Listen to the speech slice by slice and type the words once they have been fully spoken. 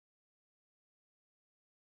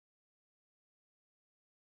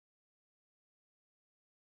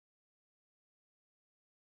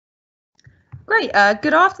Great.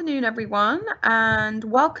 Good afternoon, everyone, and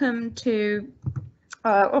welcome to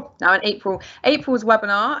now in April's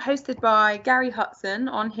webinar hosted by Gary Hutson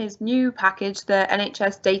on his new package, the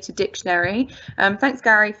NHS Data Dictionary. Thanks,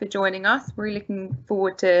 Gary, for joining us. We're really looking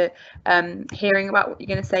forward to hearing about what you're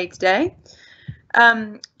going to say today.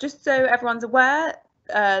 Just so everyone's aware,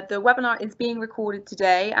 the webinar is being recorded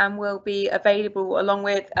today and will be available along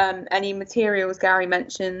with any materials Gary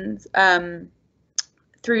mentions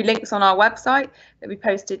through links on our website that we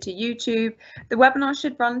posted to YouTube. The webinar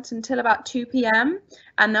should run until about 2 p.m.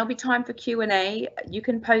 and there'll be time for Q&A. You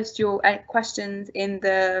can post your questions in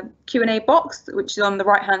the Q&A box, which is on the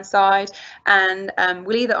right-hand side, and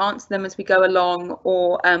we'll either answer them as we go along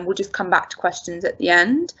or we'll just come back to questions at the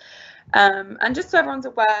end. And just so everyone's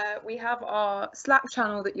aware, we have our Slack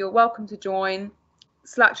channel that you're welcome to join.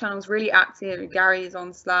 Slack channel is really active. Gary is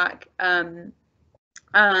on Slack.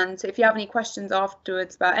 And so if you have any questions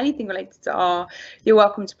afterwards about anything related to R, you're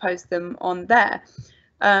welcome to post them on there.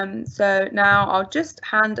 So now I'll just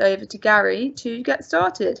hand over to Gary to get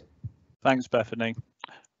started. Thanks, Bethany.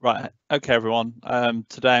 Right, okay, everyone.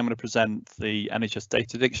 Today I'm going to present the NHS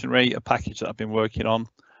Data Dictionary, a package that I've been working on.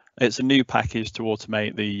 It's a new package to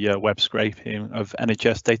automate the web scraping of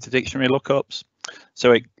NHS Data Dictionary lookups.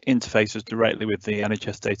 So it interfaces directly with the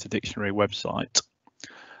NHS Data Dictionary website.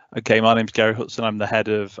 Okay, my name's Gary Hutson. I'm the head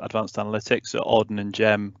of Advanced Analytics at Auden and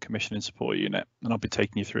Gem Commissioning Support Unit, and I'll be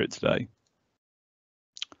taking you through it today.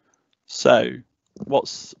 So,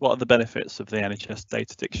 what are the benefits of the NHS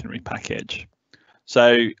Data Dictionary package?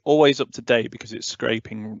 So, always up to date because it's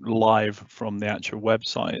scraping live from the actual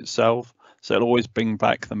website itself. So it'll always bring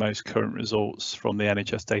back the most current results from the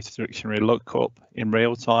NHS Data Dictionary lookup in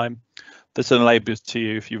real time. This enables to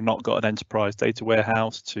you, if you've not got an enterprise data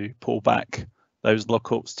warehouse, to pull back those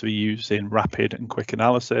lookups to be used in rapid and quick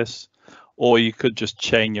analysis, or you could just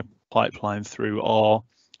chain your pipeline through R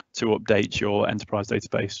to update your enterprise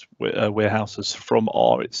database warehouses from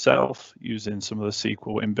R itself using some of the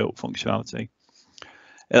SQL inbuilt functionality.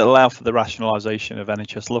 It'll allow for the rationalization of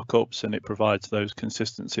NHS lookups, and it provides those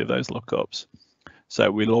consistency of those lookups. So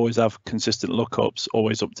we'll always have consistent lookups,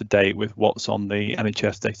 always up to date with what's on the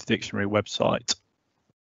NHS Data Dictionary website.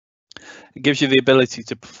 It gives you the ability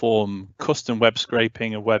to perform custom web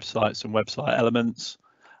scraping of websites and website elements.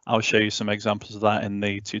 I'll show you some examples of that in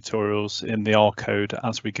the tutorials in the R code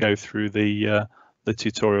as we go through the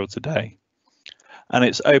tutorial today. And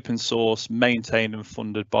it's open source, maintained and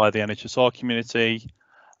funded by the NHS-R community,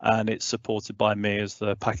 and it's supported by me as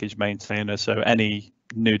the package maintainer. So any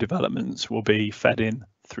new developments will be fed in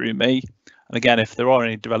through me. And again, if there are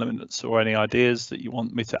any developments or any ideas that you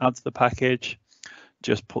want me to add to the package,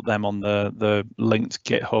 just put them on the linked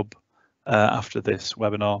GitHub after this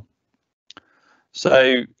webinar.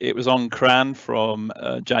 So it was on CRAN from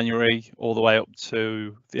January all the way up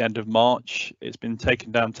to the end of March. It's been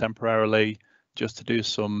taken down temporarily just to do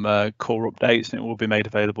some core updates, and it will be made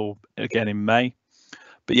available again in May.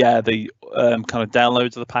 But yeah, the kind of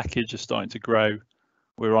downloads of the package are starting to grow.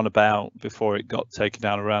 We're on about, before it got taken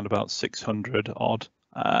down, around about 600 odd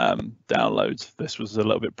downloads. This was a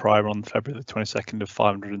little bit prior, on February the 22nd, of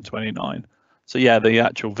 529. So yeah, the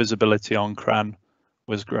actual visibility on CRAN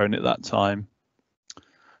was growing at that time.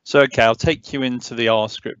 So okay, I'll take you into the R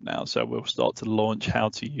script now. So we'll start to launch how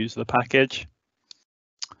to use the package.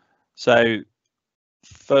 So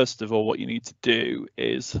first of all, what you need to do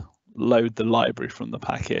is load the library from the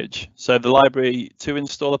package. So the library, to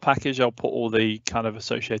install the package, I'll put all the kind of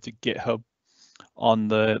associated GitHub on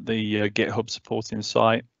the GitHub supporting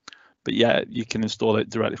site, but yeah, you can install it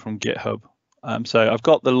directly from GitHub. So I've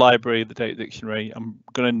got the library, the data dictionary. I'm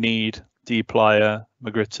going to need dplyr,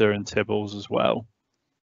 Magritte and Tibbles as well.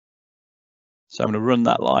 So I'm going to run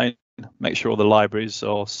that line, make sure all the libraries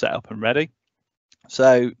are set up and ready.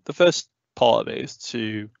 So the first part of it is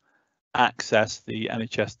to access the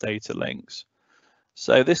NHS data links.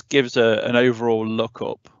 So this gives an overall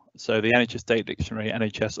lookup. So the NHS Data Dictionary,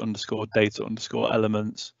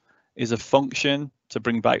 NHS_data_elements, is a function to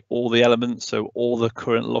bring back all the elements, so all the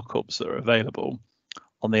current lookups that are available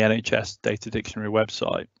on the NHS Data Dictionary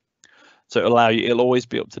website. So it'll always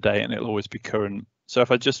be up to date and it'll always be current. So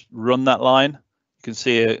if I just run that line, you can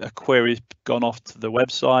see a query's gone off to the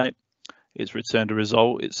website. It's returned a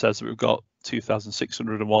result. It says that we've got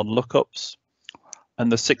 2,601 lookups,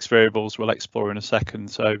 and the 6 variables we'll explore in a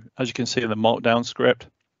second. So as you can see in the Markdown script,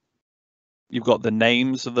 you've got the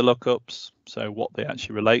names of the lookups, so what they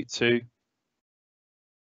actually relate to,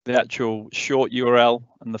 the actual short URL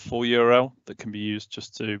and the full URL that can be used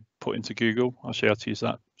just to put into Google. I'll show you how to use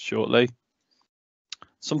that shortly.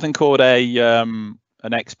 Something called a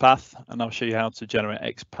an XPath, and I'll show you how to generate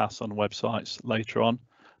XPaths on websites later on.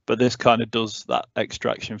 But this kind of does that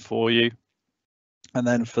extraction for you. And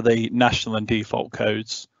then for the national and default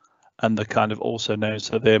codes, and the kind of also known,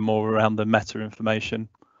 so they're more around the meta information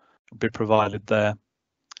will be provided there.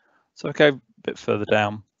 So I go a bit further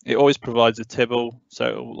down. It always provides a tibble, so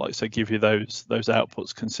it will, like I say, give you those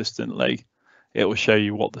outputs consistently. It will show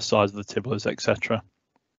you what the size of the tibble is, etc.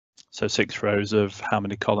 So 6 rows of how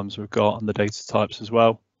many columns we've got, and the data types as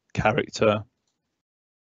well. Character,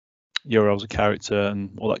 URLs a character,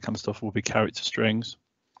 and all that kind of stuff will be character strings.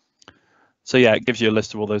 So yeah, it gives you a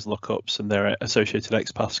list of all those lookups and their associated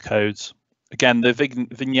XPath codes. Again, the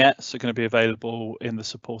vignettes are going to be available in the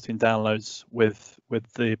supporting downloads with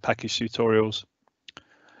the package tutorials.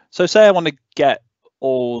 So say I want to get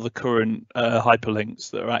all the current hyperlinks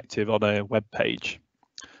that are active on a web page.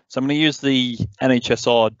 So I'm going to use the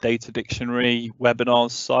NHS-R Data Dictionary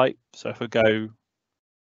webinars site. So if I go,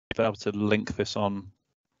 if I be able to link this on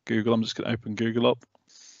Google, I'm just going to open Google up.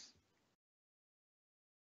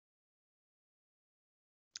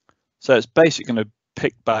 So it's basically going to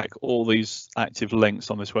pick back all these active links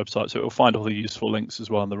on this website. So it will find all the useful links as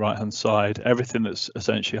well on the right hand side, everything that's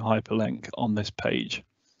essentially a hyperlink on this page.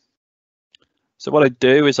 So what I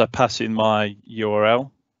do is I pass in my URL.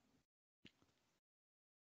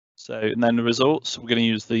 So, and then the results, we're going to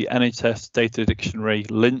use the NHS-DataDictionaRy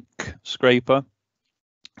link scraper.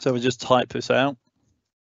 So we just type this out.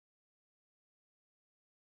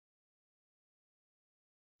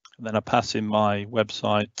 And then I pass in my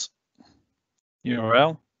website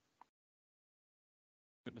URL.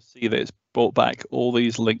 You're going to see that it's brought back all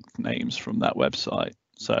these link names from that website.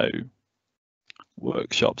 So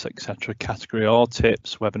workshops, etc., category R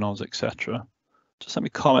tips, webinars, etc. Just let me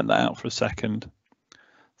comment that out for a second.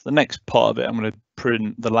 So the next part of it, I'm going to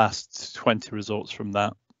print the last 20 results from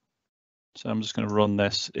that. So I'm just going to run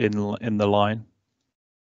this in the line.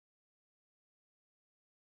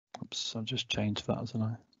 Oops, I'll just change that, hasn't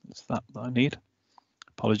I? It's that I need.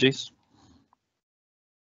 Apologies.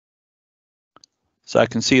 So I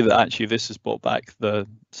can see that actually this has brought back so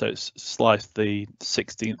it's sliced the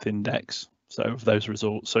 16th index. So of those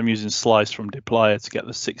results, so I'm using slice from dplyr to get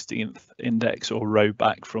the 16th index or row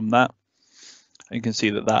back from that. And you can see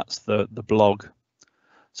that that's the blog.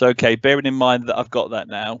 So okay, bearing in mind that I've got that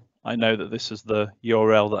now, I know that this is the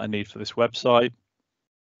URL that I need for this website.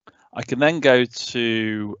 I can then go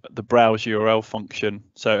to the browse URL function.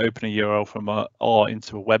 So open a URL from R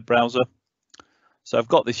into a web browser. So I've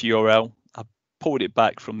got this URL. I pulled it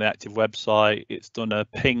back from the active website. It's done a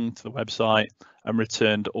ping to the website and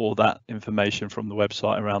returned all that information from the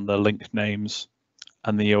website around the link names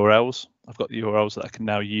and the URLs. I've got the URLs that I can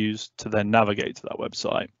now use to then navigate to that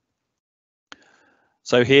website.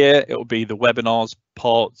 So here it will be the webinars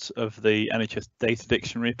part of the NHS Data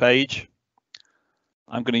Dictionary page.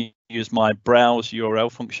 I'm going to use my browse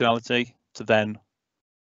URL functionality to then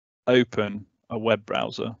open a web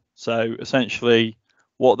browser. So essentially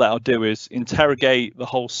what that'll do is interrogate the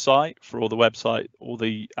whole site for all the website, all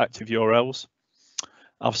the active URLs.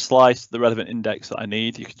 I've sliced the relevant index that I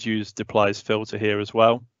need. You could use dply's filter here as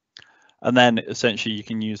well. And then essentially you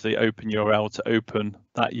can use the open URL to open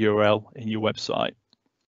that URL in your website.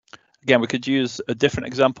 Again, we could use a different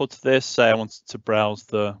example to this. Say I wanted to browse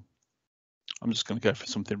I'm just going to go for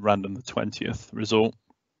something random, the 20th result.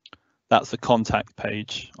 That's the contact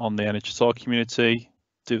page on the NHS-R community.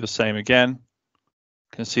 Do the same again.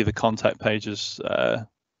 You can see the contact pages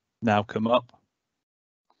now come up.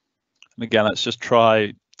 And again, let's just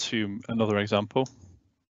try another example.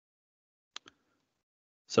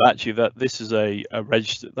 So actually this is a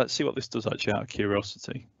register. Let's see what this does actually out of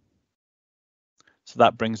curiosity. So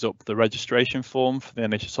that brings up the registration form for the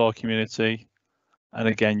NHS-R community. And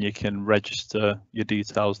again, you can register your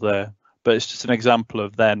details there. But it's just an example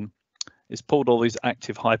of then it's pulled all these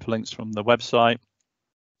active hyperlinks from the website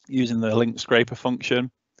using the link scraper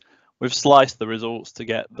function. We've sliced the results to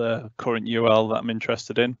get the current URL that I'm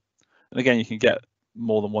interested in. And again, you can get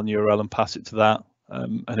more than one URL and pass it to that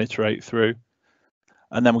and iterate through.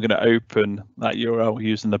 And then we're going to open that URL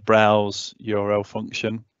using the browse URL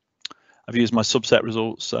function. I've used my subset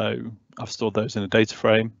results, so I've stored those in a data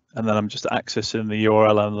frame, and then I'm just accessing the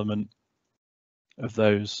URL element of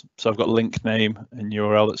those. So I've got link name and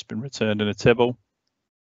URL that's been returned in a tibble,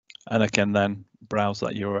 and I can then browse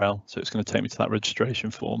that URL. So it's going to take me to that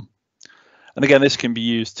registration form. And again, this can be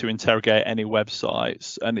used to interrogate any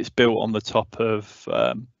websites, and it's built on the top of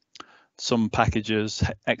some packages,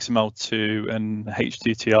 XML2 and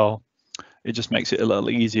HTTR. It just makes it a little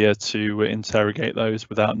easier to interrogate those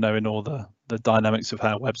without knowing all the dynamics of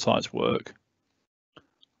how websites work.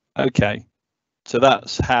 Okay, So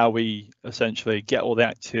that's how we essentially get all the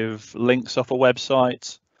active links off a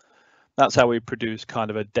website. That's how we produce kind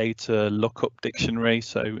of a data lookup dictionary.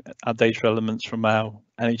 So our data elements from our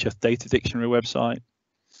NHS Data Dictionary website.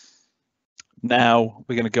 Now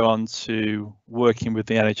we're going to go on to working with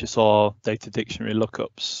the NHS-R data dictionary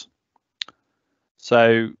lookups.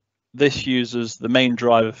 So this uses, the main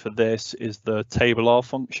driver for this is the table R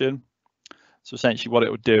function. So essentially what it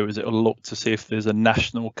will do is it will look to see if there's a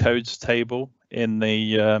national codes table in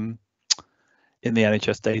the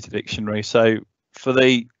NHS Data Dictionary. So for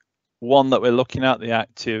the one that we're looking at, the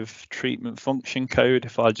active treatment function code,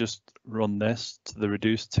 if I just run this to the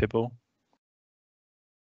reduced tibble,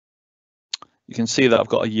 you can see that I've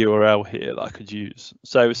got a URL here that I could use.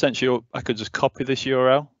 So essentially I could just copy this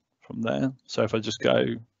URL from there. So if I just go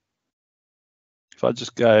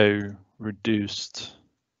reduced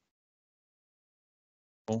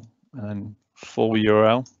and then full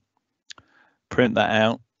URL, print that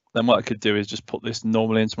out, then what I could do is just put this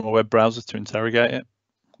normally into my web browser to interrogate it,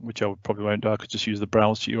 which I probably won't do. I could just use the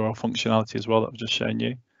browse to URL functionality as well that I've just shown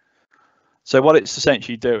you. So what it's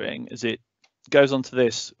essentially doing is it goes onto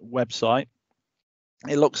this website.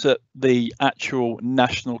 It looks at the actual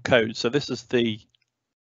national code. So this is the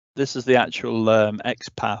actual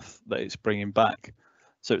XPath that it's bringing back.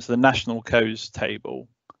 So it's the national codes table.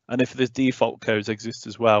 And if there's default codes exist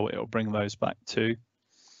as well, it'll bring those back too.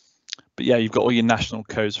 But yeah, you've got all your national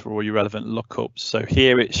codes for all your relevant lookups. So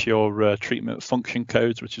here it's your treatment function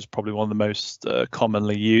codes, which is probably one of the most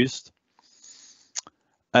commonly used.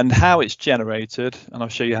 And how it's generated, and I'll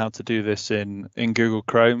show you how to do this in Google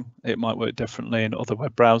Chrome. It might work differently in other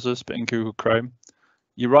web browsers, but in Google Chrome,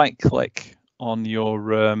 you right click on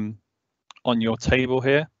your table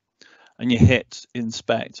here and you hit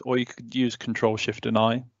inspect, or you could use Control Shift and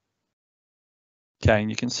I. Okay, and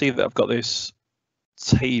you can see that I've got this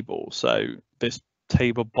table. So this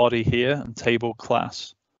table body here and table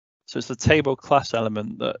class. So it's the table class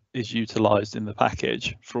element that is utilized in the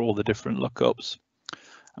package for all the different lookups.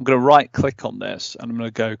 I'm going to right click on this and I'm going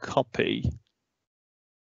to go copy.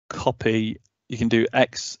 You can do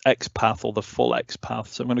XPath or the full XPath.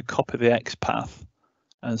 So I'm going to copy the XPath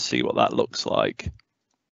and see what that looks like.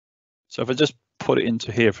 So if I just put it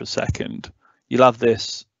into here for a second, you'll have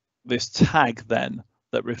this tag then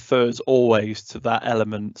that refers always to that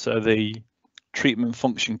element. So the treatment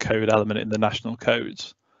function code element in the national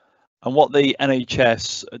codes. And what the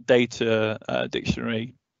NHS data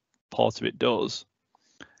dictionary part of it does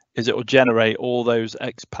is it will generate all those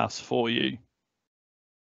XPaths for you.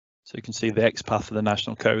 So you can see the XPath of the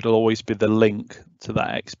national code will always be the link to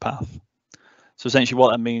that XPath. So essentially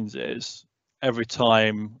what that means is every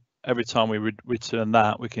time we return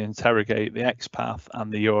that, we can interrogate the XPath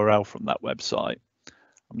and the URL from that website.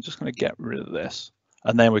 I'm just going to get rid of this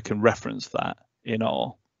and then we can reference that in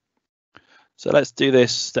R. So let's do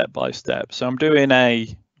this step by step. So I'm doing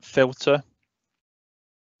a filter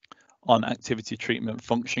on activity treatment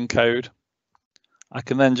function code. I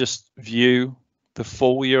can then just view the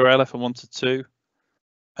full URL if I wanted to.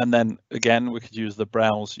 And then again, we could use the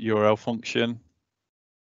browse URL function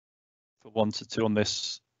if I wanted to on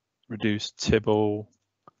this reduced tibble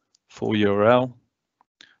full URL.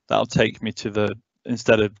 That'll take me to the,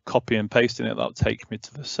 instead of copy and pasting it, that'll take me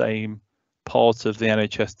to the same part of the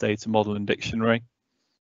NHS data model and dictionary.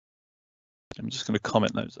 I'm just going to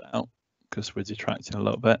comment those out because we're detracting a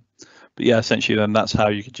little bit. But yeah, essentially then that's how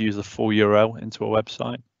you could use the full URL into a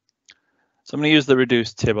website. So I'm going to use the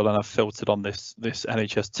reduced tibble and I've filtered on this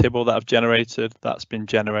NHS tibble that I've generated. That's been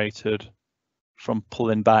generated from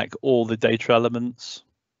pulling back all the data elements.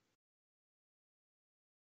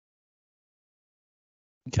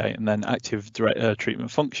 Okay, and then active treatment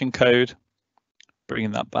function code,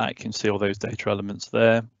 bringing that back, you can see all those data elements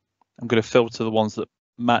there. I'm going to filter the ones that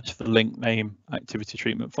match the link name activity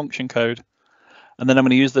treatment function code. And then I'm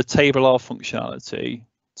going to use the table R functionality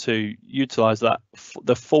to utilize that,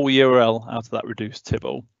 the full URL out of that reduced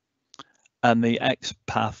tibble and the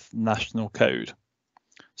XPath national code.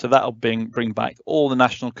 So that'll bring back all the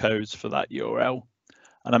national codes for that URL.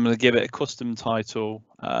 And I'm going to give it a custom title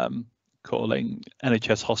calling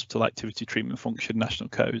NHS Hospital Activity Treatment Function National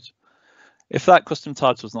Codes. If that custom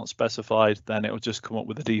title is not specified, then it will just come up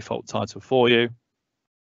with the default title for you.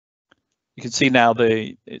 You can see now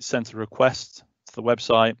it sent a request to the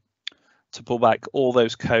website to pull back all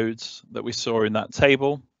those codes that we saw in that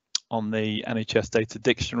table on the NHS Data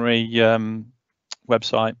Dictionary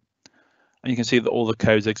website. And you can see that all the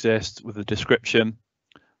codes exist with the description.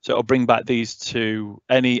 So it'll bring back these to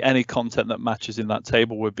any content that matches in that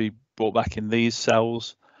table would be brought back in these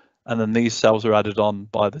cells. And then these cells are added on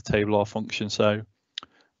by the table R function. So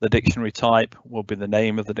The dictionary type will be the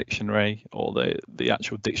name of the dictionary or the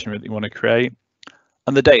actual dictionary that you want to create,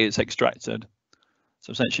 and the date it's extracted.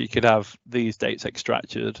 So essentially you could have these dates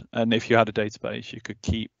extracted, and if you had a database, you could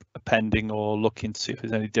keep appending or looking to see if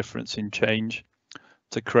there's any difference in change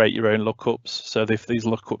to create your own lookups. So if these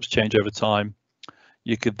lookups change over time,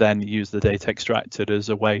 you could then use the data extracted as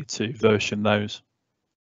a way to version those.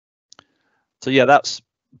 So yeah, that's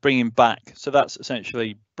bringing back. So that's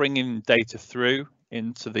essentially bringing data through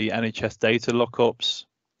into the NHS data lookups.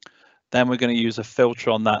 Then we're going to use a filter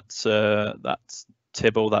on that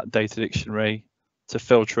tibble, that data dictionary, to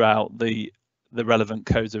filter out the relevant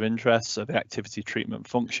codes of interest, so the activity treatment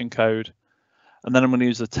function code. And then I'm going to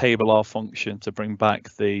use the table R function to bring back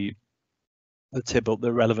the tibble,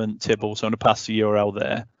 the relevant tibble. So I'm going to pass the URL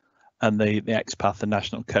there and the XPath, the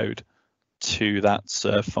national code, to that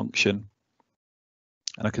function.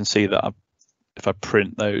 And I can see that if I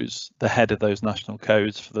print the head of those national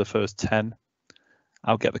codes for the first 10,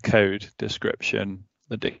 I'll get the code description,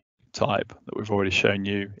 the dict type that we've already shown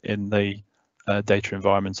you in the data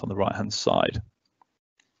environment on the right hand side.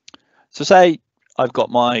 So say I've got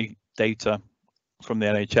my data from the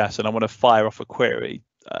NHS and I want to fire off a query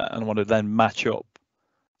and I want to then match up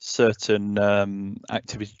certain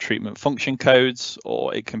activity treatment function codes,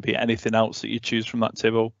 or it can be anything else that you choose from that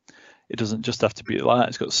table. It doesn't just have to be like that.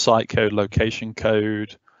 It's got site code, location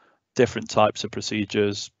code, different types of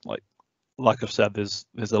procedures. Like I've said, there's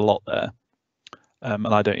a lot there, and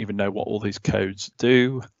I don't even know what all these codes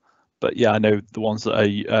do. But yeah, I know the ones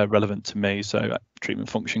that are relevant to me. So treatment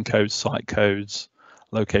function codes, site codes,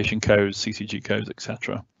 location codes, CCG codes,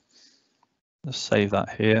 etc. Let's save that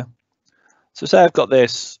here. So say I've got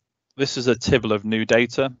this is a tibble of new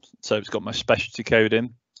data. So it's got my specialty code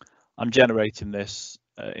in. I'm generating this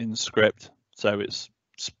in script. So it's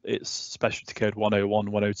specialty code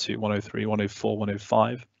 101, 102, 103, 104,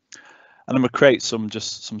 105. And I'm going to create some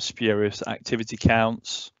spurious activity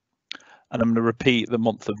counts. And I'm going to repeat the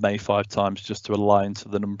month of May 5 times just to align to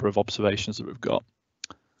the number of observations that we've got.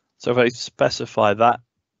 So if I specify that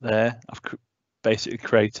there, I've basically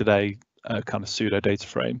created a kind of pseudo data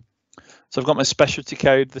frame. So I've got my specialty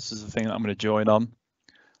code. This is the thing that I'm going to join on.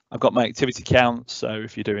 I've got my activity count. So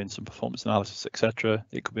if you're doing some performance analysis, etc.,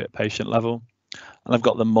 it could be at patient level. And I've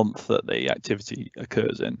got the month that the activity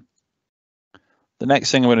occurs in. The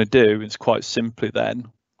next thing I'm going to do is quite simply then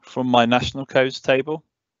from my national codes table.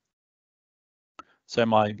 So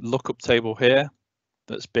my lookup table here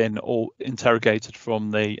that's been all interrogated from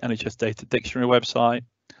the NHS Data Dictionary website.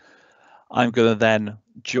 I'm going to then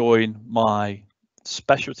join my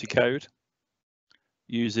specialty code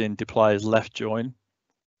using deploy as left join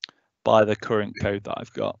by the current code that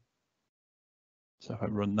I've got. So if I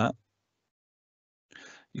run that,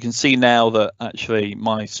 you can see now that actually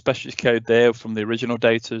my specialty code there from the original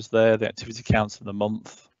data is there, the activity counts of the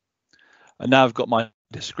month. And now I've got my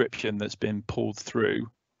description that's been pulled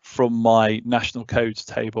through from my national codes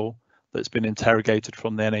table that's been interrogated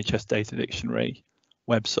from the NHS Data Dictionary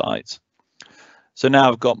website. So now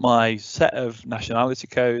I've got my set of nationality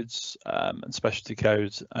codes and specialty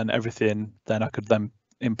codes and everything. Then I could then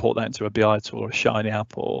import that into a BI tool or a Shiny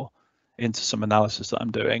app or into some analysis that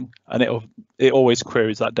I'm doing, and it always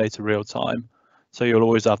queries that data real time. So you'll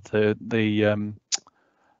always have the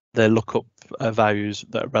lookup values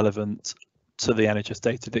that are relevant to the NHS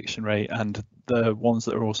Data Dictionary and the ones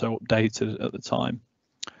that are also updated at the time.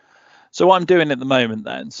 So what I'm doing at the moment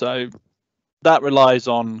then, so that relies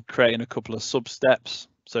on creating a couple of sub steps.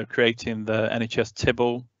 So creating the NHS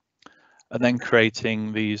tibble and then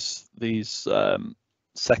creating these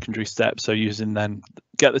secondary steps. So using then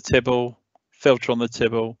get the tibble, filter on the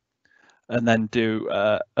tibble, and then do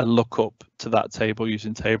a lookup to that table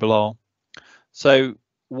using table R. So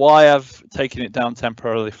why I've taken it down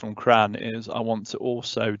temporarily from CRAN is I want to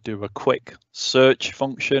also do a quick search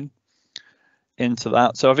function into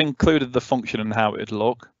that. So I've included the function and how it would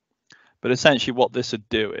look, but essentially what this would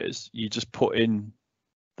do is you just put in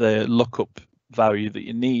the lookup value that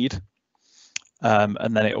you need,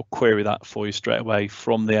 and then it will query that for you straight away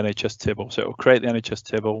from the NHS tibble. So it will create the NHS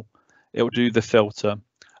tibble, it will do the filter,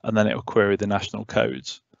 and then it will query the national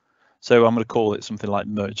codes. So I'm going to call it something like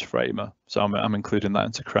merge framer. So I'm including that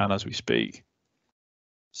into CRAN as we speak.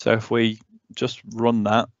 So if we just run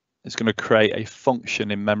that, it's going to create a function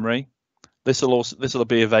in memory. This will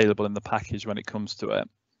be available in the package when it comes to it.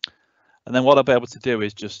 And then what I'll be able to do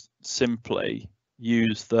is just simply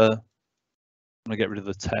use I'm going to get rid of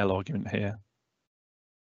the tail argument here.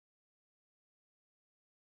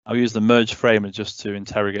 I'll use the merge framer just to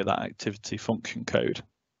interrogate that activity function code.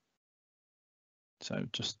 So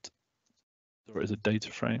just store it as a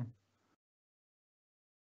data frame.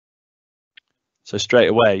 So straight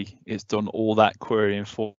away, it's done all that querying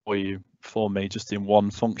for me just in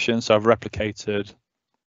one function. So I've replicated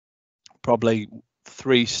probably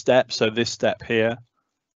 3 steps. So this step here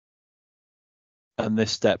and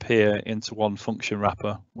this step here into one function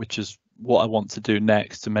wrapper, which is what I want to do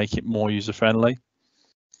next to make it more user friendly.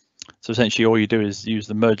 So essentially all you do is use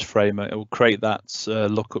the merge framer. It will create that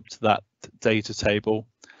lookup to that data table.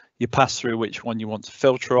 You pass through which one you want to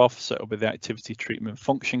filter off. So it'll be the activity treatment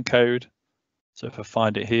function code. So if I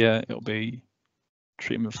find it here, it'll be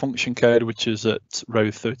treatment function code, which is at row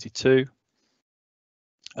 32.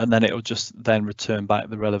 And then it'll just then return back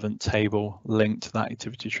the relevant table linked to that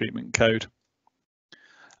activity treatment code.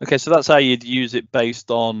 Okay, so that's how you'd use it based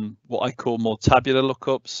on what I call more tabular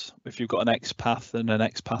lookups. If you've got an XPath and an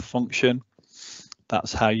XPath function,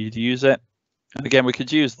 that's how you'd use it. And again, we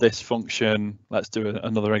could use this function. Let's do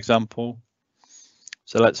another example.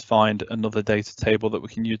 So let's find another data table that we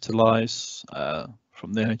can utilize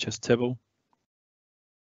from the NHS table.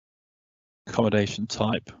 Accommodation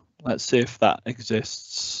type. Let's see if that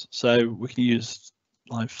exists. So we can use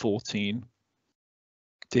line 14,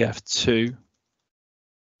 df2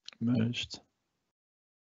 merged.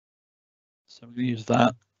 So we're going to use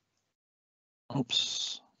that.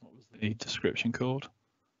 Oops, what was the description called?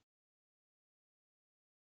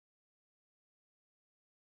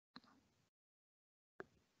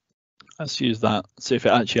 Let's use that, see if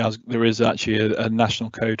it actually has, there is actually a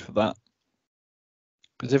national code for that.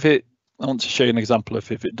 Because if it, I want to show you an example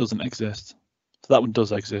of if it doesn't exist. So that one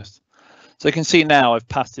does exist. So you can see now I've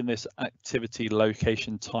passed in this activity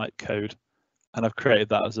location type code and I've created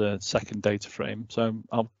that as a second data frame. So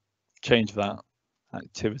I'll change that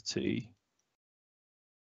activity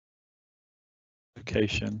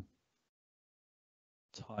location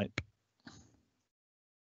type.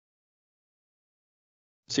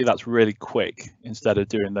 See, that's really quick instead of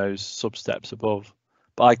doing those sub steps above.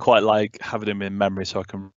 But I quite like having them in memory so I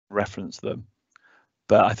can reference them.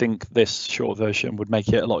 But I think this short version would make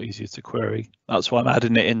it a lot easier to query. That's why I'm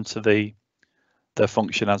adding it into the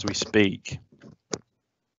function as we speak.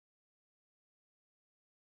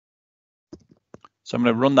 So I'm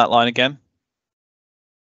going to run that line again.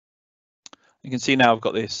 You can see now I've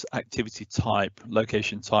got this activity type,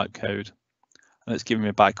 location type code. And it's giving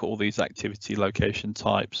me back all these activity location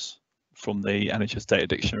types from the NHS Data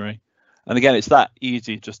Dictionary. And again, it's that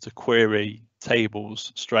easy just to query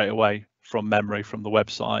tables straight away from memory from the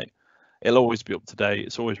website. It'll always be up to date.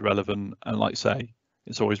 It's always relevant. And like I say,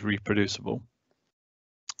 it's always reproducible.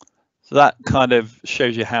 So that kind of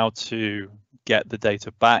shows you how to get the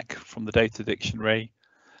data back from the data dictionary,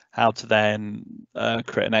 how to then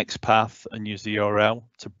create an XPath and use the URL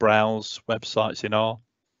to browse websites in R.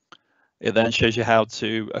 It then shows you how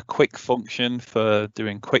to a quick function for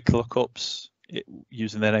doing quick lookups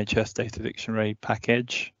using the NHS Data Dictionary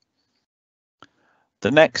package.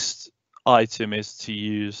 The next item is to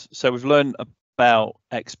use, so we've learned about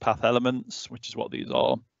XPath elements, which is what these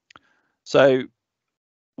are. So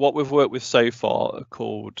what we've worked with so far are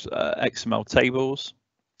called XML tables.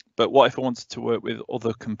 But what if I wanted to work with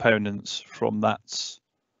other components from that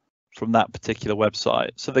particular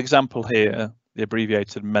website? So the example here, the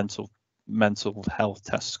abbreviated mental health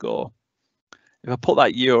test score. If I put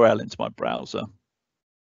that URL into my browser,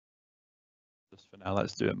 just for now,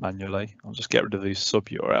 let's do it manually. I'll just get rid of these sub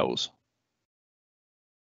URLs.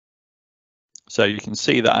 So you can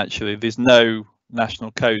see that actually there's no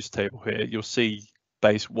national codes table here. You'll see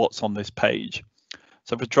what's on this page.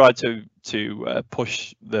 So if I tried to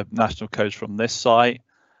push the national codes from this site,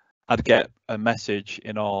 I'd get a message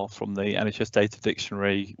in R from the NHS Data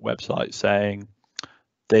Dictionary website saying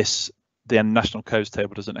the national codes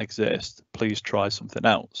table doesn't exist, please try something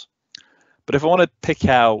else. But if I want to pick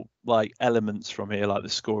out like elements from here, like the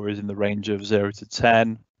score is in the range of 0 to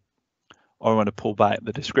 10, or I want to pull back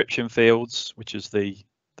the description fields, which is the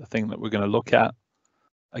thing that we're going to look at.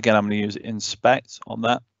 Again, I'm going to use inspect on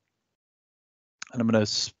that. And I'm going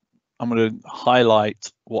to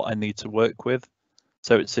highlight what I need to work with.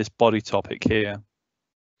 So it's this body topic here.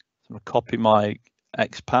 So I'm going to copy my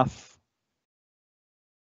XPath.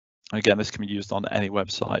 Again, this can be used on any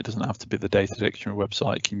website. It doesn't have to be the Data Dictionary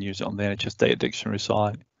website. You can use it on the NHS Data Dictionary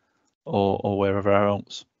site or wherever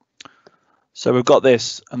else. So we've got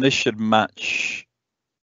this, and this should match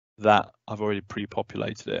that. I've already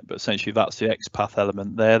pre-populated it, but essentially that's the XPath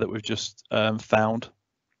element there that we've just found.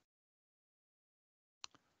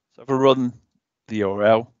 So if I run the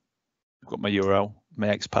URL, I've got my URL, my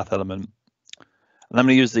XPath element, and I'm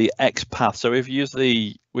going to use the XPath. So we've used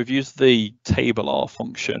the table R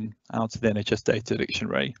function out of the NHS Data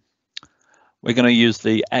Dictionary. We're going to use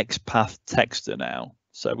the XPath texter now.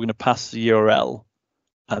 So we're going to pass the URL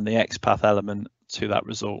and the XPath element to that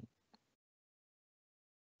result.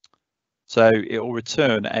 So it will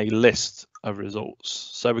return a list of results.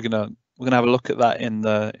 So we're going to have a look at that in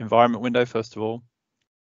the environment window first of all.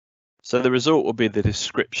 So the result will be the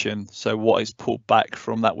description. So what is pulled back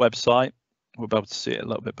from that website. We'll be able to see it a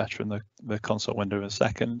little bit better in the console window in a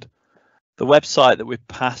second. The website that we've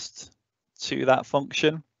passed to that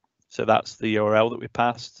function. So that's the URL that we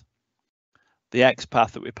passed. The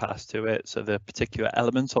XPath that we passed to it. So the particular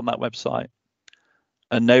element on that website.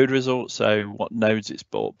 A node result, so what nodes it's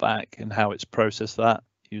brought back and how it's processed that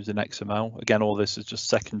using XML. Again, all this is just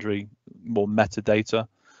secondary, more metadata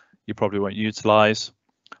you probably won't utilize.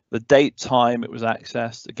 The date time it was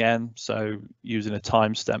accessed, again, so using a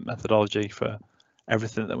timestamp methodology for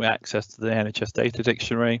everything that we accessed to the NHS data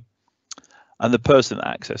dictionary. And the person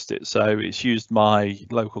that accessed it, so it's used my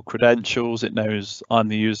local credentials, it knows I'm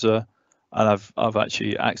the user, and I've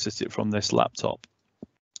actually accessed it from this laptop.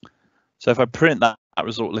 So if I print that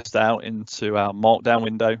result list out into our markdown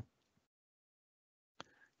window,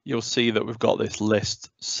 you'll see that we've got this list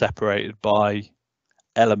separated by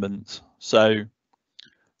element. So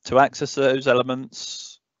to access those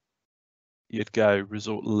elements, you'd go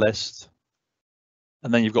result list,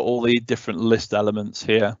 and then you've got all the different list elements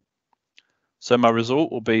here. So my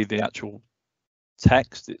result will be the actual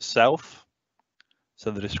text itself. So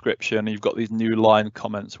the description, and you've got these new line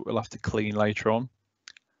comments that we'll have to clean later on.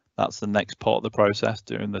 That's the next part of the process,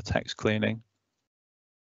 doing the text cleaning.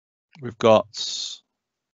 We've got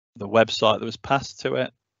the website that was passed to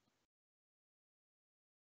it.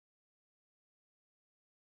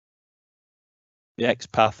 The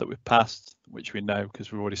XPath that we've passed, which we know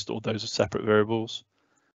because we've already stored those as separate variables.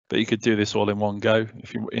 But you could do this all in one go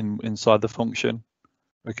if you're inside the function.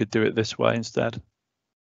 We could do it this way instead.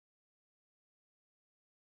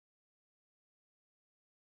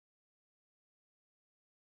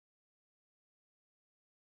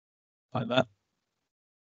 Like that.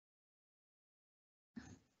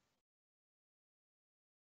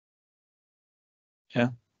 Yeah,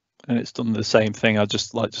 and it's done the same thing. I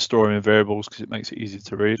just like to store them in variables because it makes it easier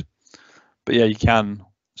to read. But yeah, you can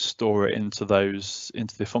store it into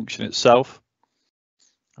the function itself.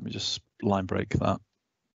 Let me just line break that.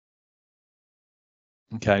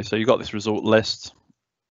 Okay, so you've got this result list,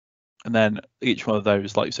 and then each one of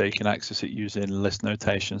those, like you say, you can access it using list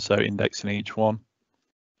notation, so indexing each one.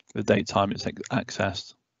 The date time it's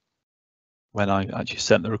accessed when I actually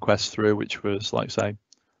sent the request through, which was, like say,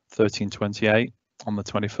 1328 on the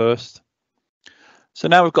 21st. So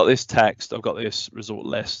now we've got this text, I've got this result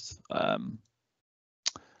list. I've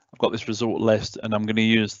got this result list, and I'm going to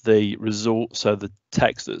use the result, so the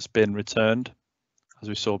text that's been returned, as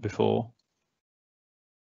we saw before.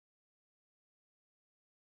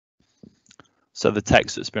 So the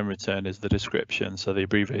text that's been returned is the description, so the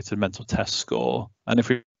abbreviated mental test score. And if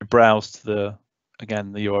we browse to the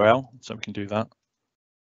URL, so we can do that.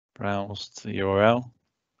 Browse to the URL.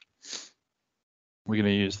 We're going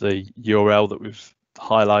to use the URL that we've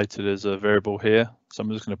highlighted as a variable here. So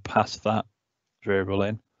I'm just going to pass that variable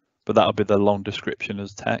in, but that'll be the long description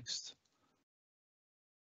as text.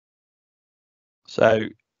 So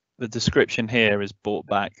the description here is brought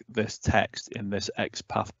back this text in this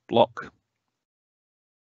XPath block.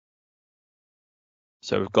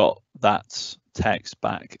 So we've got that text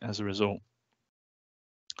back as a result.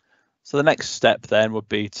 So the next step then would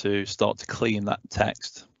be to start to clean that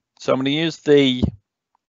text. So I'm going to use the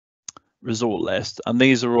result list, and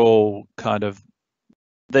these are all kind of,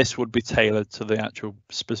 this would be tailored to the actual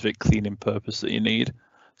specific cleaning purpose that you need.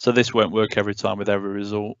 So this won't work every time with every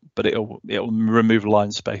result, but it'll remove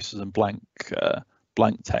line spaces and blank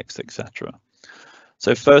text, etc.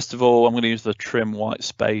 So first of all, I'm going to use the trim white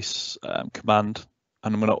space command,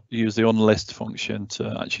 and I'm going to use the onList function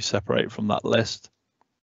to actually separate from that list.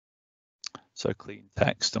 So clean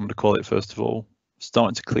text, I'm going to call it first of all,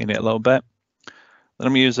 starting to clean it a little bit. Then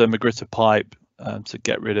I'm going to use a Magritte pipe to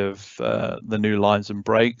get rid of the new lines and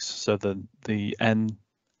breaks. So the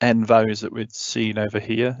n values that we'd seen over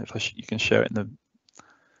here, if you can show it in the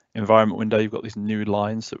environment window, you've got these new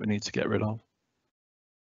lines that we need to get rid of.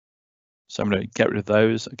 So I'm going to get rid of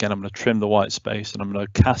those. Again, I'm going to trim the white space, and I'm going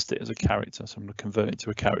to cast it as a character. So I'm going to convert it to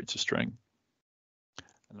a character string.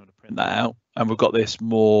 I'm going to print that out, and we've got this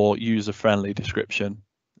more user-friendly description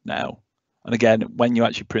now. And again, when you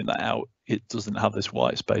actually print that out, it doesn't have this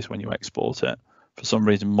white space when you export it. For some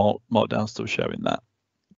reason, Markdown's still showing that.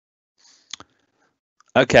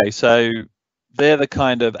 Okay, so they're the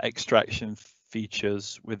kind of extraction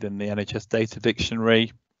features within the NHS Data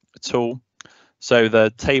Dictionary tool. So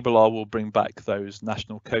the table R will bring back those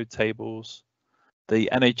national code tables. the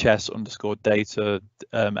NHS_data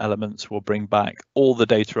elements will bring back all the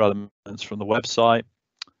data elements from the website.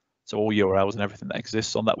 So all URLs and everything that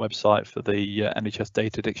exists on that website for the NHS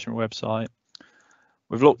Data Dictionary website.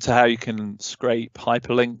 We've looked at how you can scrape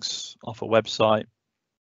hyperlinks off a website.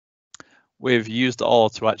 We've used R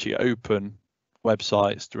to actually open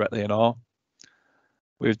websites directly in R.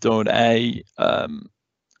 We've done a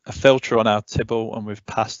filter on our Tibble, and we've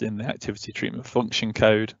passed in the activity treatment function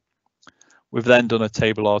code. We've then done a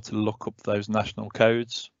table R to look up those national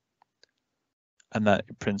codes, and that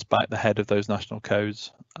prints back the head of those national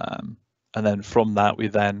codes. And then from that, we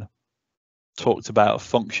then talked about a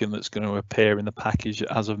function that's going to appear in the package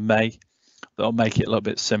as of May that'll make it a little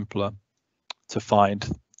bit simpler to find,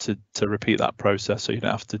 to repeat that process, so you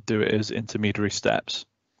don't have to do it as intermediary steps.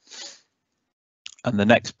 And the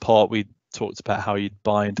next part, we talked about how you'd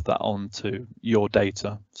bind that onto your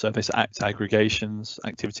data. So this activity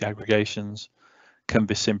aggregations can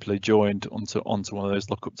be simply joined onto one of those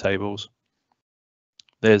lookup tables.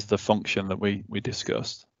 There's the function that we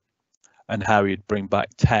discussed, and how you'd bring back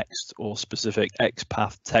text or specific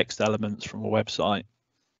XPath text elements from a website.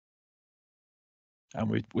 And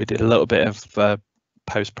we did a little bit of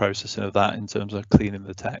post-processing of that in terms of cleaning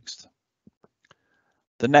the text.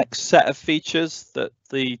 The next set of features that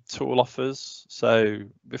the tool offers. So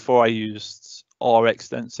before I used R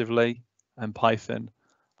extensively and Python,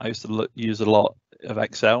 I used to use a lot of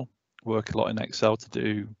Excel, work a lot in Excel to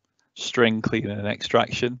do string cleaning and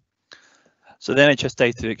extraction. So the NHS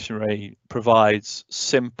Data Dictionary provides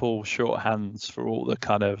simple shorthands for all the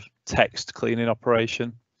kind of text cleaning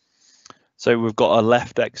operation. So we've got a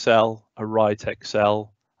left Excel, a right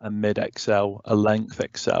Excel, a mid Excel, a length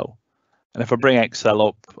Excel. And if I bring Excel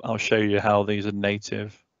up, I'll show you how these are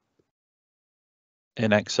native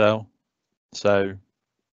in Excel. So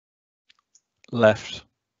left,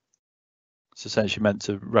 it's essentially meant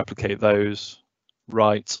to replicate those.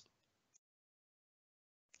 Right,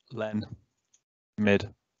 len, mid,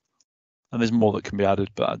 and there's more that can be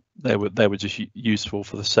added, but they were just useful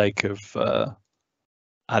for the sake of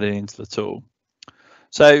adding into the tool.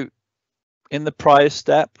 So in the prior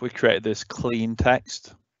step, we created this clean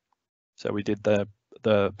text. So we did the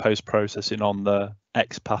post processing on the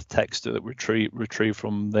XPath text that retrieved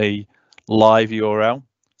from the live URL.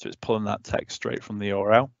 So it's pulling that text straight from the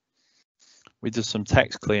URL. We did some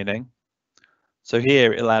text cleaning. So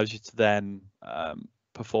here it allows you to then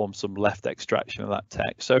perform some left extraction of that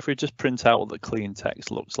text. So if we just print out what the clean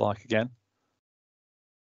text looks like again.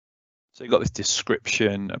 So you've got this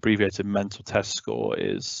description, abbreviated mental test score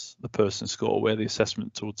is the person score, where the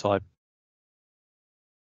assessment tool type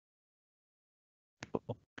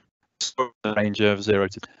range of 0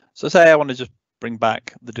 to. So say I want to just bring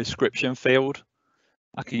back the description field.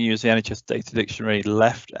 I can use the NHS Data Dictionary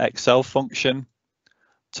left Excel function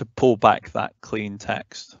to pull back that clean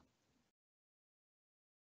text.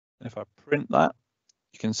 And if I print that,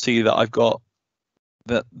 you can see that I've got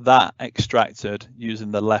that extracted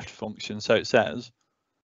using the left function. So it says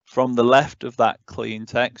from the left of that clean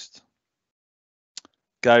text,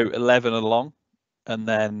 go 11 along, and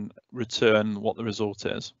then return what the result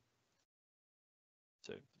is.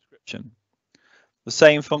 So description. The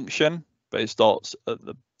same function, but it starts at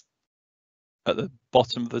the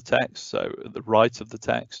bottom of the text, so at the right of the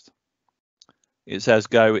text. It says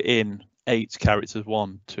go in 8 characters,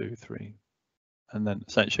 1, 2, 3, and then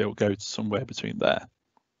essentially it will go to somewhere between there.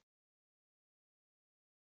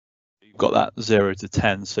 You've got that 0 to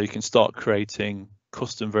 10, so you can start creating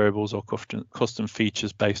custom variables or custom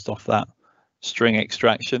features based off that string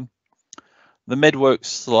extraction. The mid works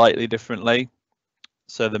slightly differently.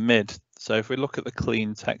 So the mid, so if we look at the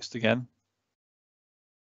clean text again,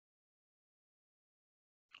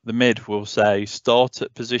 the mid will say start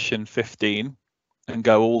at position 15 and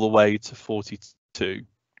go all the way to 42.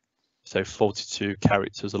 So 42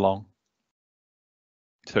 characters along.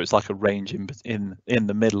 So it's like a range in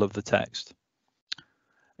the middle of the text.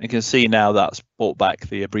 You can see now that's brought back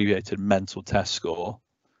the abbreviated mental test score,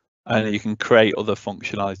 and you can create other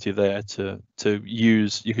functionality there to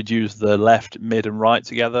use. You could use the left, mid, and right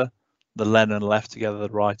together, the len and left together, the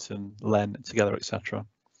right and len together, etc.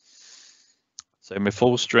 So in my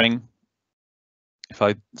full string, if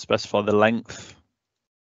I specify the length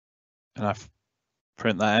and I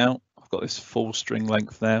print that out, I've got this full string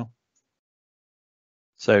length now.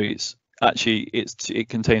 So it's actually it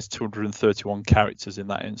contains 231 characters in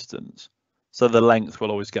that instance. So the length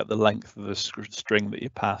will always get the length of the string that you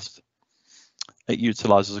passed. It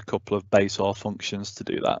utilizes a couple of base R functions to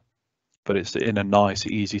do that, but it's in a nice,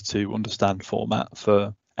 easy to understand format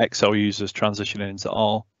for Excel users transitioning into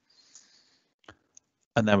R.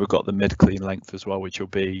 And then we've got the mid clean length as well, which will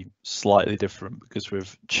be slightly different because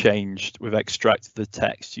we've extracted the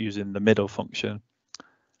text using the middle function.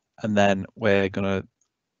 And then we're going to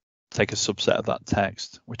take a subset of that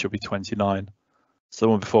text, which will be 29. So the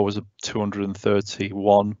one before was a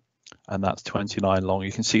 231, and that's 29 long.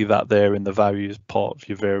 You can see that there in the values part of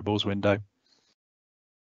your variables window.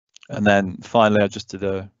 And then finally, I just did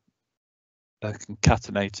a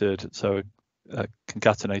concatenated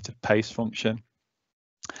paste function.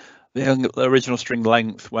 The original string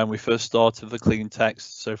length when we first started the clean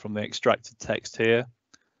text, so from the extracted text here,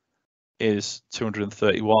 is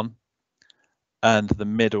 231, and the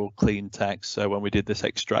middle clean text, so when we did this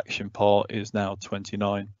extraction part, is now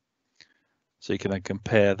 29. So you can then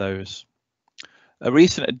compare those. A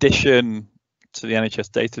recent addition to the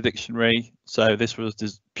NHS Data Dictionary, so this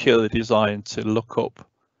was purely designed to look up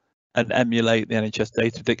and emulate the NHS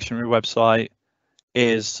Data Dictionary website,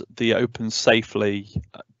 is the open safely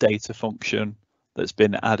data function that's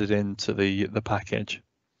been added into the package.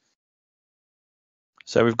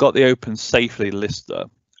 So we've got the open safely lister,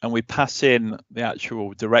 and we pass in the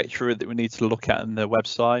actual directory that we need to look at in the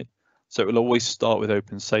website. So it will always start with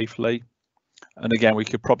open safely. And again, we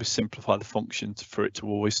could probably simplify the function for it to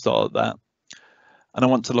always start at that. And I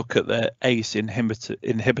want to look at the ACE inhibitor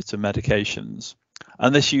medications.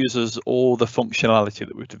 And this uses all the functionality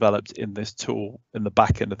that we've developed in this tool in the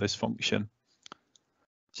back end of this function.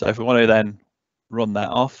 So if we want to then run that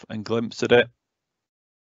off and glimpse at it,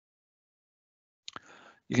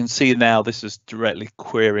 you can see now this is directly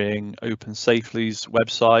querying Open Safely's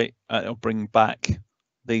website, and it'll bring back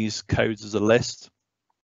these codes as a list.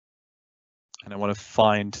 And I want to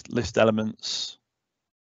find list elements,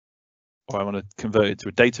 or I want to convert it to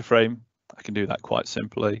a data frame. I can do that quite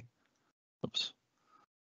simply. Oops.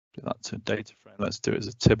 Do that to a data frame. Let's do it as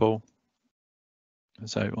a tibble.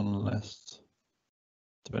 So on the list.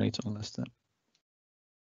 Do I need to unlist it?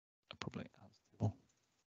 Probably as tibble.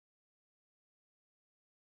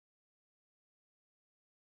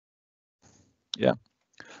 Yeah.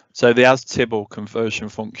 So the as tibble conversion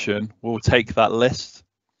function will take that list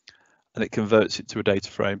and it converts it to a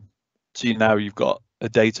data frame. So now you've got a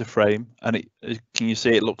data frame, and can you see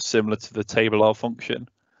it looks similar to the table R function?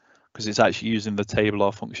 Because it's actually using the table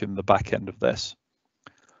R function in the back end of this.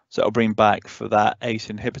 So it'll bring back for that ACE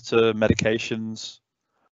inhibitor medications,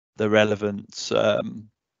 the relevant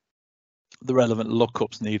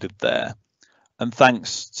lookups needed there. And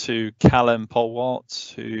thanks to Callum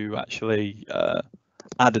Polwart, who actually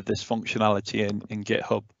added this functionality in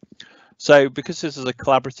GitHub. So because this is a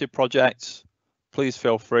collaborative project, please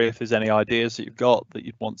feel free if there's any ideas that you've got that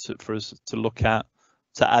you'd want for us to look at,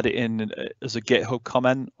 to add it in as a GitHub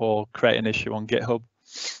comment or create an issue on GitHub,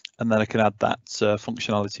 and then I can add that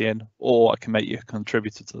functionality in, or I can make you a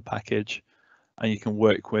contributor to the package and you can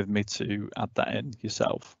work with me to add that in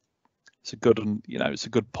yourself. It's a good, it's a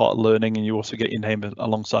good part of learning, and you also get your name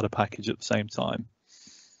alongside a package at the same time.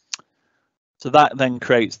 So that then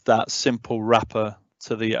creates that simple wrapper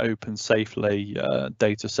to the Open Safely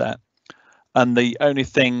data set. And the only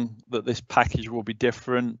thing that this package will be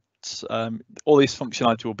different, all these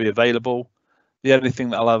functionality will be available. The only thing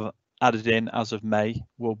that I'll have added in as of May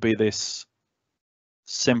will be this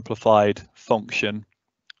simplified function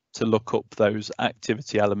to look up those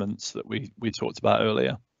activity elements that we talked about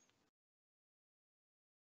earlier.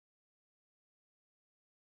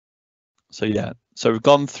 So yeah, so we've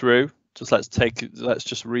gone through, let's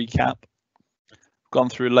just recap. We've gone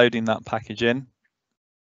through loading that package in.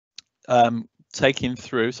 Taking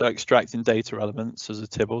through, so extracting data elements as a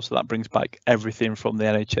tibble, so that brings back everything from the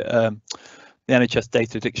NHS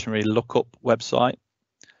Data Dictionary lookup website.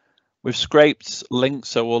 We've scraped links,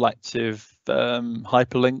 so all active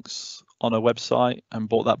hyperlinks on a website, and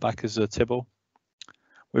brought that back as a tibble.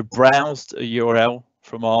 We've browsed a URL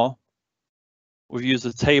from R. We've used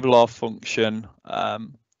the table R function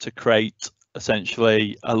to create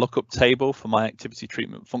essentially a lookup table for my activity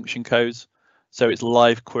treatment function codes. So it's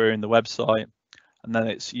live querying the website, and then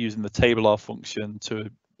it's using the table R function to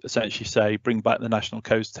essentially say, bring back the national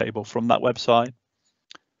codes table from that website,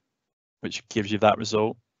 which gives you that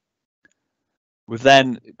result. We've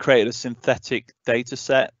then created a synthetic data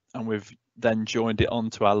set, and we've then joined it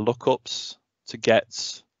onto our lookups to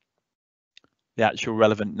get the actual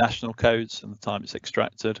relevant national codes and the time it's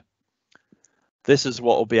extracted. This is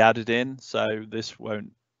what will be added in. So this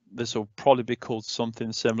will probably be called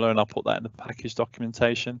something similar, and I'll put that in the package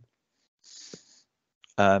documentation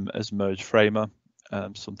as merge framer,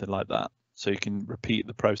 something like that. So you can repeat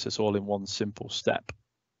the process all in one simple step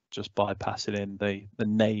just by passing in the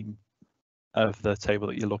name of the table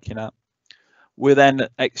that you're looking at. We then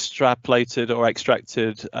extrapolated or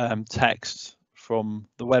extracted text from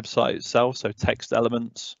the website itself, so text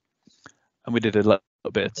elements, and we did a little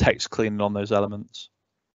bit of text cleaning on those elements.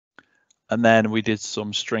 And then we did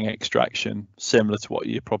some string extraction, similar to what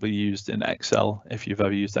you probably used in Excel if you've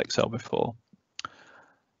ever used Excel before.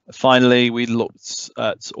 Finally, we looked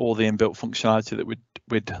at all the inbuilt functionality that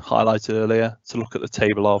we'd highlighted earlier to look at the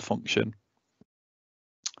table R function.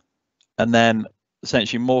 And then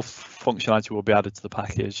essentially more functionality will be added to the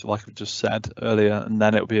package, like we just said earlier, and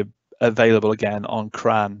then it will be available again on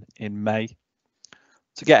CRAN in May.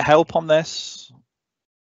 To get help on this,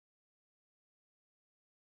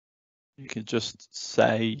 you can just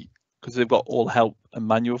say, because they've got all help and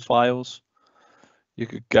manual files, you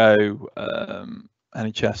could go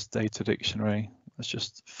NHS Data Dictionary. Let's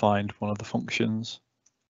just find one of the functions.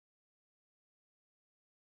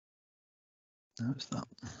 There's that.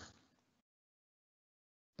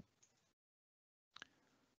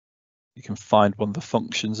 You can find one of the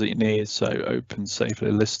functions that you need. So open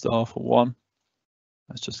safely list star for one.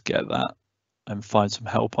 Let's just get that and find some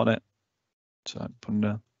help on it. So put in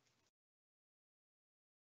there.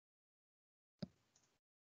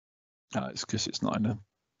 Oh, it's because it's not in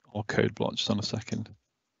our code block. Just on a second.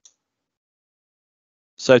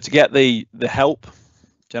 So to get the help,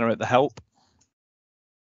 generate the help,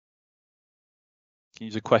 you can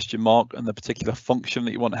use a question mark and the particular function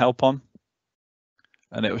that you want help on,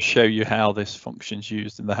 and it will show you how this function is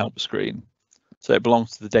used in the help screen. So it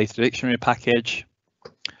belongs to the data dictionary package.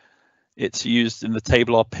 It's used in the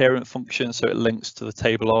table R parent function, so it links to the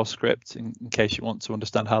table R script in case you want to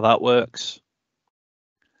understand how that works.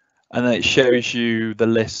 And then it shows you the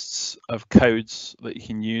lists of codes that you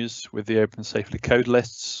can use with the Open Safely code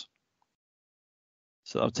lists.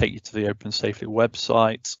 So that'll take you to the Open Safely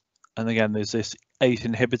website. And again, there's this 8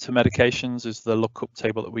 inhibitor medications is the lookup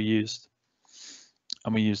table that we used.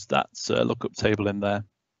 And we used that lookup table in there.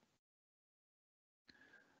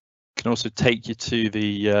 Can also take you to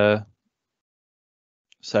the,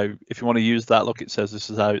 so if you want to use that, look, it says this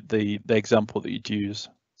is how the example that you'd use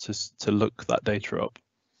to look that data up.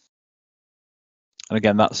 And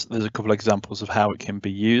again, there's a couple of examples of how it can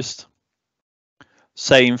be used.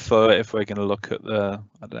 Same for if we're going to look at the,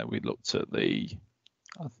 I don't know, we looked at the,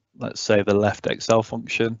 let's say the left Excel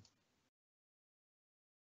function.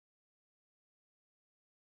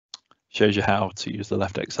 Shows you how to use the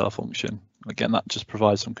left Excel function. Again, that just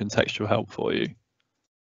provides some contextual help for you.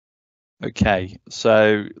 Okay,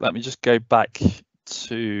 so let me just go back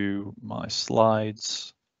to my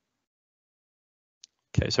slides.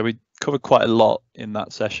 Okay, so we covered quite a lot in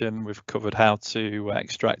that session. We've covered how to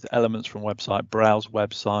extract elements from website, browse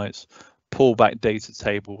websites, pull back data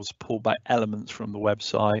tables, pull back elements from the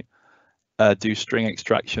website, do string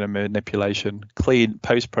extraction and manipulation, clean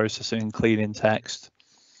post-processing, cleaning text,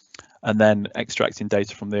 and then extracting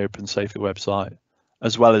data from the Open Safely website,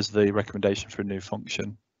 as well as the recommendation for a new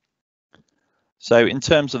function. So in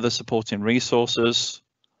terms of the supporting resources,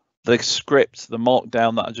 the script, the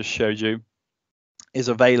markdown that I just showed you, is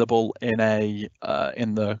available in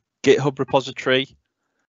the GitHub repository.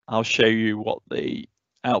 I'll show you what the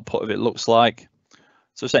output of it looks like.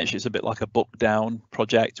 So essentially it's a bit like a book down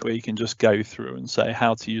project where you can just go through and say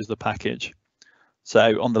how to use the package.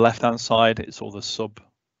 So on the left hand side, it's all the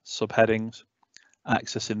subheadings,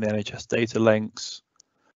 accessing the NHS data links,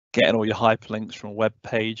 getting all your hyperlinks from a web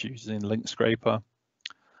page using link scraper,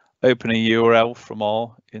 open a URL from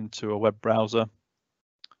R into a web browser,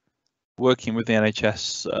 working with the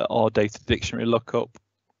NHS-R data dictionary lookup,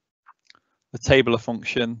 the tabular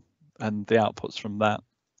function and the outputs from that,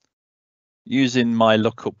 using my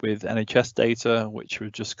lookup with NHS data, which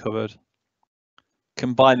we've just covered,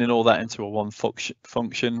 combining all that into a one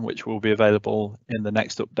function, which will be available in the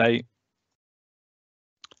next update,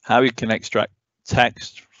 how you can extract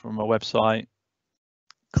text from a website,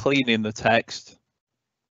 cleaning the text,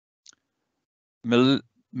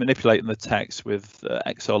 manipulating the text with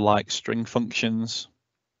Excel-like string functions,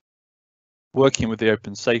 working with the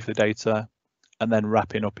Open Safely data, and then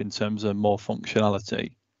wrapping up in terms of more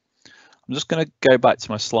functionality. I'm just going to go back to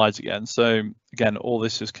my slides again. So again, all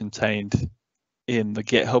this is contained in the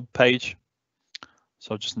GitHub page.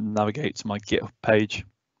 So I'll just navigate to my GitHub page.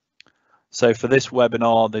 So for this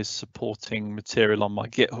webinar, there's supporting material on my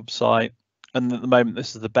GitHub site. And at the moment,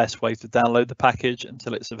 this is the best way to download the package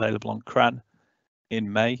until it's available on CRAN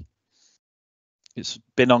in May. It's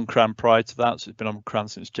been on CRAN prior to that, so it's been on CRAN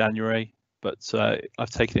since January, but I've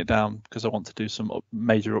taken it down because I want to do some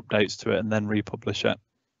major updates to it and then republish it.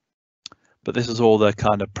 But this is all the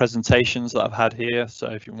kind of presentations that I've had here. So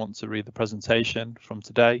if you want to read the presentation from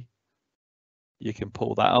today, you can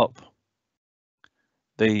pull that up.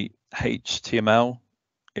 The HTML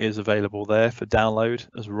is available there for download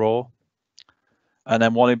as raw. And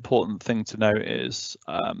then one important thing to note is,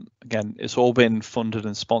 again, it's all been funded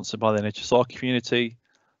and sponsored by the NHS-R community.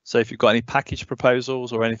 So if you've got any package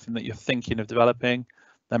proposals or anything that you're thinking of developing,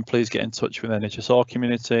 then please get in touch with the NHS-R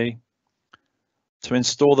community. To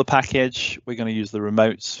install the package, we're going to use the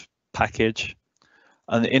remotes package.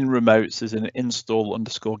 And in remotes there's an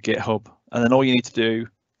install_GitHub. And then all you need to do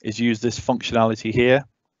is use this functionality here.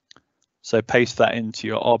 So paste that into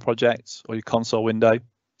your R project or your console window.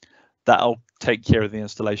 That'll take care of the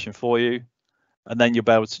installation for you. And then you'll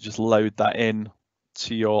be able to just load that in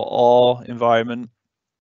to your R environment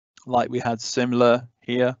like we had similar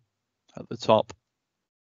here at the top.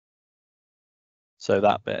 So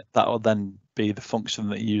that bit, that will then be the function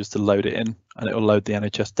that you use to load it in, and it will load the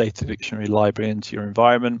NHS Data Dictionary library into your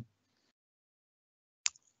environment.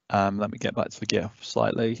 Let me get back to the GitHub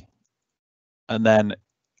slightly. And then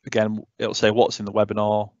again, it'll say what's in the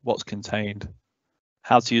webinar, what's contained,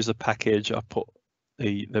 how to use the package. I put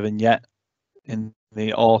the vignette in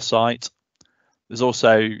the R site. There's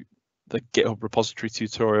also the GitHub repository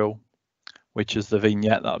tutorial, which is the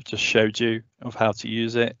vignette that I've just showed you of how to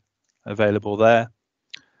use it, available there.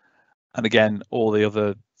 And again, all the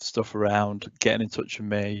other stuff around getting in touch with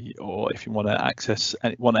me, or if you want to access,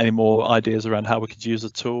 want any more ideas around how we could use the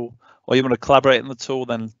tool, or you want to collaborate on the tool,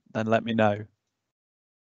 then let me know.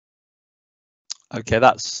 Okay,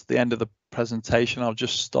 that's the end of the presentation. I'll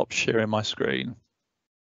just stop sharing my screen.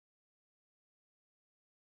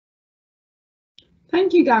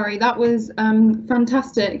 Thank you, Gary. That was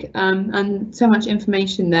fantastic and so much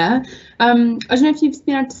information there. I don't know if you've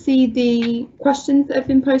been able to see the questions that have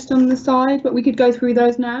been posted on the side, but we could go through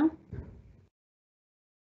those now.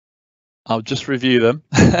 I'll just review them.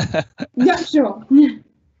 Yeah, sure.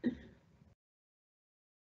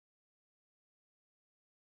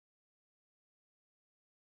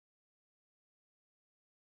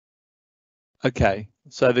 Okay,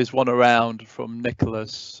 so there's one around from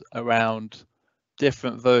Nicholas around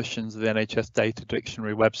different versions of the NHS Data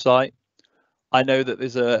Dictionary website. I know that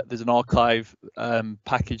there's an archive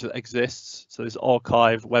package that exists, so there's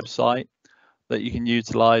archive website that you can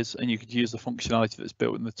utilize, and you could use the functionality that's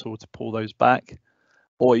built in the tool to pull those back,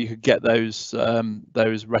 or you could get those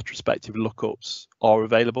retrospective lookups are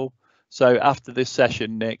available. So after this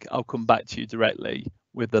session, Nick, I'll come back to you directly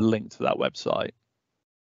with the link to that website.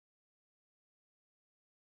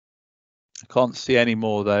 I can't see any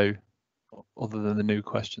more though, other than the new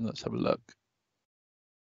question. Let's have a look.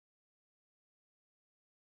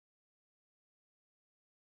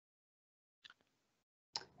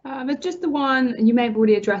 But just the one, you may have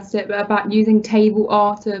already addressed it, but about using table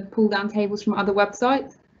R to pull down tables from other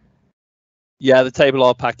websites. Yeah, the table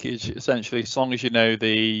R package, essentially, as long as you know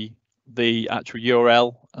the actual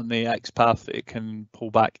URL and the XPath, it can pull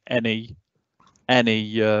back any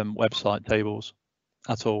website tables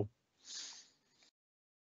at all.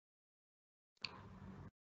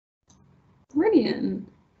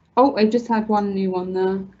 Brilliant. Oh, I just had one new one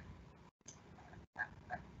there.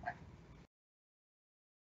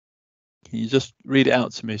 Can you just read it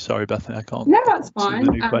out to me? Sorry, Bethany, I can't. No, that's fine.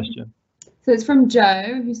 The new question. So it's from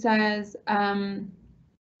Joe, who says,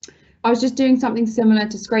 I was just doing something similar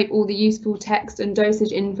to scrape all the useful text and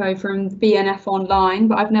dosage info from BNF online,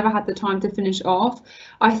 but I've never had the time to finish off.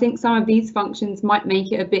 I think some of these functions might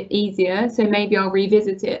make it a bit easier, so maybe I'll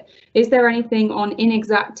revisit it. Is there anything on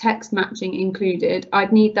inexact text matching included?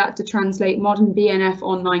 I'd need that to translate modern BNF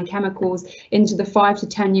online chemicals into the 5 to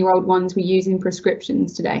 10-year-old ones we use in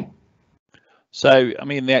prescriptions today. So, I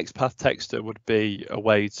mean, the XPath texter would be a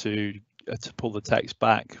way to pull the text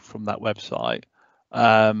back from that website.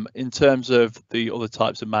 In terms of the other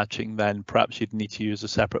types of matching, then perhaps you'd need to use a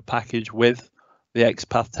separate package with the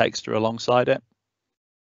XPath texter alongside it.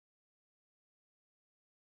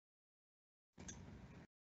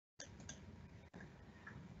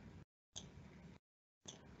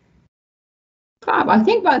 Fab. I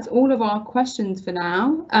think that's all of our questions for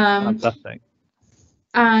now. Fantastic.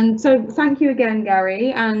 And so thank you again,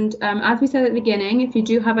 Gary. And as we said at the beginning, if you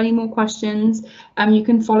do have any more questions, you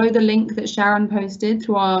can follow the link that Sharon posted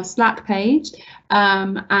to our Slack page,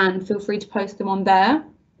 and feel free to post them on there.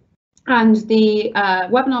 And the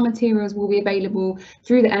webinar materials will be available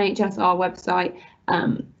through the NHS-R website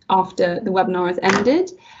after the webinar has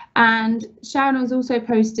ended. And Sharon has also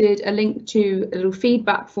posted a link to a little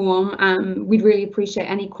feedback form. We'd really appreciate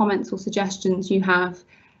any comments or suggestions you have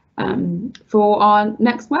for our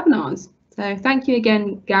next webinars. So thank you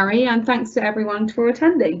again, Gary, and thanks to everyone for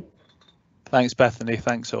attending. Thanks, Bethany.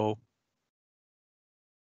 Thanks all.